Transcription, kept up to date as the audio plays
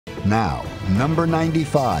Now, number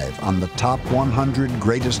 95 on the top 100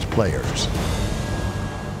 greatest players.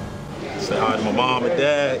 Say hi to my mom and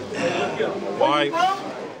dad, wife.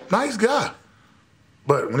 Nice guy.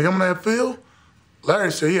 But when he came on that field,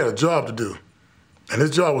 Larry said he had a job to do. And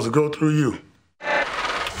his job was to go through you.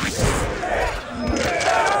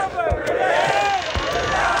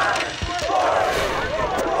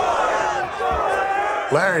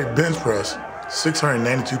 Larry bench pressed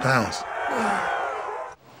 692 pounds.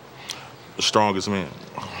 The strongest man.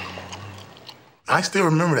 I still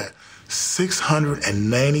remember that.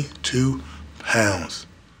 692 pounds.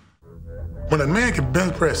 When a man can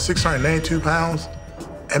bench press 692 pounds,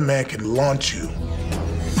 that man can launch you.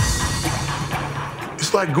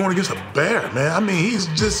 It's like going against a bear, man. I mean, he's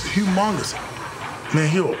just humongous. Man,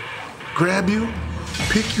 he'll grab you,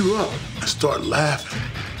 pick you up, and start laughing.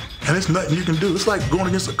 And there's nothing you can do. It's like going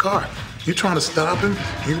against a car. You're trying to stop him,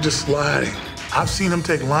 you're just sliding. I've seen him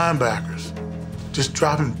take linebackers, just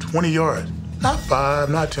drop him 20 yards. Not 5,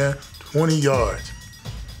 not 10, 20 yards.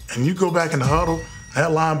 And you go back in the huddle,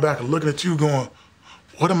 that linebacker looking at you going,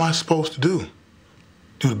 what am I supposed to do?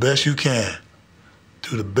 Do the best you can.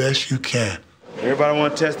 Do the best you can. Everybody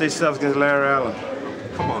want to test themselves against Larry Allen.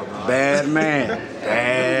 Come on. Bad man.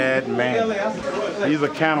 Bad man. He's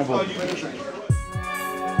accountable.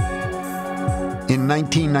 In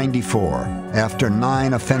 1994, after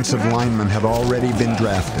 9 offensive linemen had already been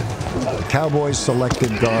drafted, the Cowboys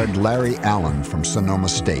selected guard Larry Allen from Sonoma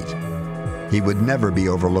State. He would never be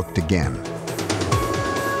overlooked again.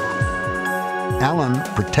 Allen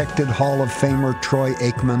protected Hall of Famer Troy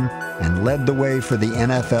Aikman and led the way for the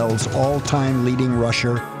NFL's all-time leading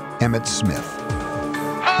rusher, Emmitt Smith.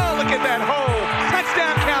 Oh, look at that hole!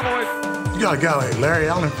 Touchdown, Cowboys! You got a guy like Larry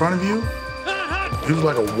Allen in front of you, he was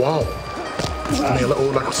like a wall. I mean,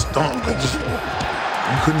 like a stump.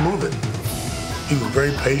 You couldn't move it. He was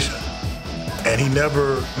very patient, and he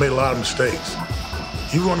never made a lot of mistakes.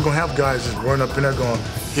 You weren't gonna have guys just run up in there going,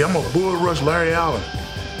 yeah, I'm gonna bullet rush Larry Allen.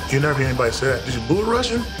 You never hear anybody say that. Did you bullet rush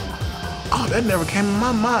him? Oh, that never came in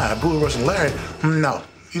my mind, bullet rushing Larry. No,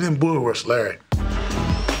 you didn't bullet rush Larry.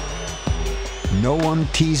 No one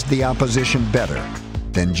teased the opposition better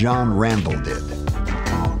than John Randall did.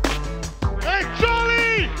 Hey,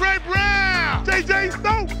 Charlie! Ray Brown! J.J.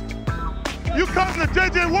 Stokes! You cousin to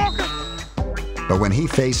J.J. Walker? But when he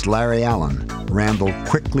faced Larry Allen, Randall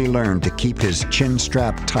quickly learned to keep his chin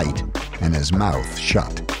strap tight and his mouth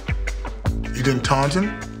shut. You didn't taunt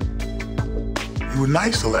him. You were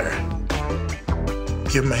nice to Larry.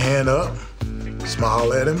 Give him a hand up,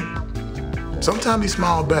 smile at him. Sometimes he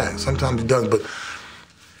smiled back, sometimes he doesn't, but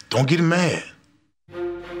don't get him mad.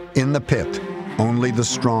 In the pit, only the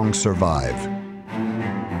strong survive.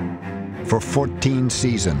 For 14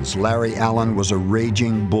 seasons, Larry Allen was a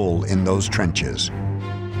raging bull in those trenches,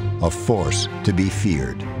 a force to be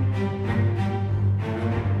feared.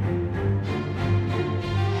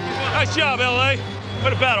 Nice job, L.A.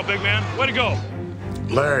 What a battle, big man. Way to go.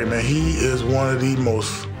 Larry, man, he is one of the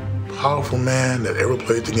most powerful men that ever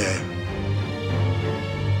played the game.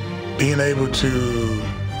 Being able to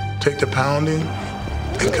take the pounding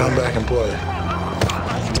and come back and play.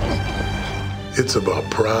 It's about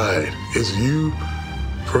pride. It's you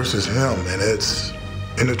versus him, and it's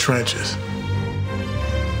in the trenches.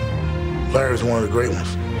 Larry's one of the great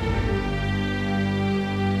ones.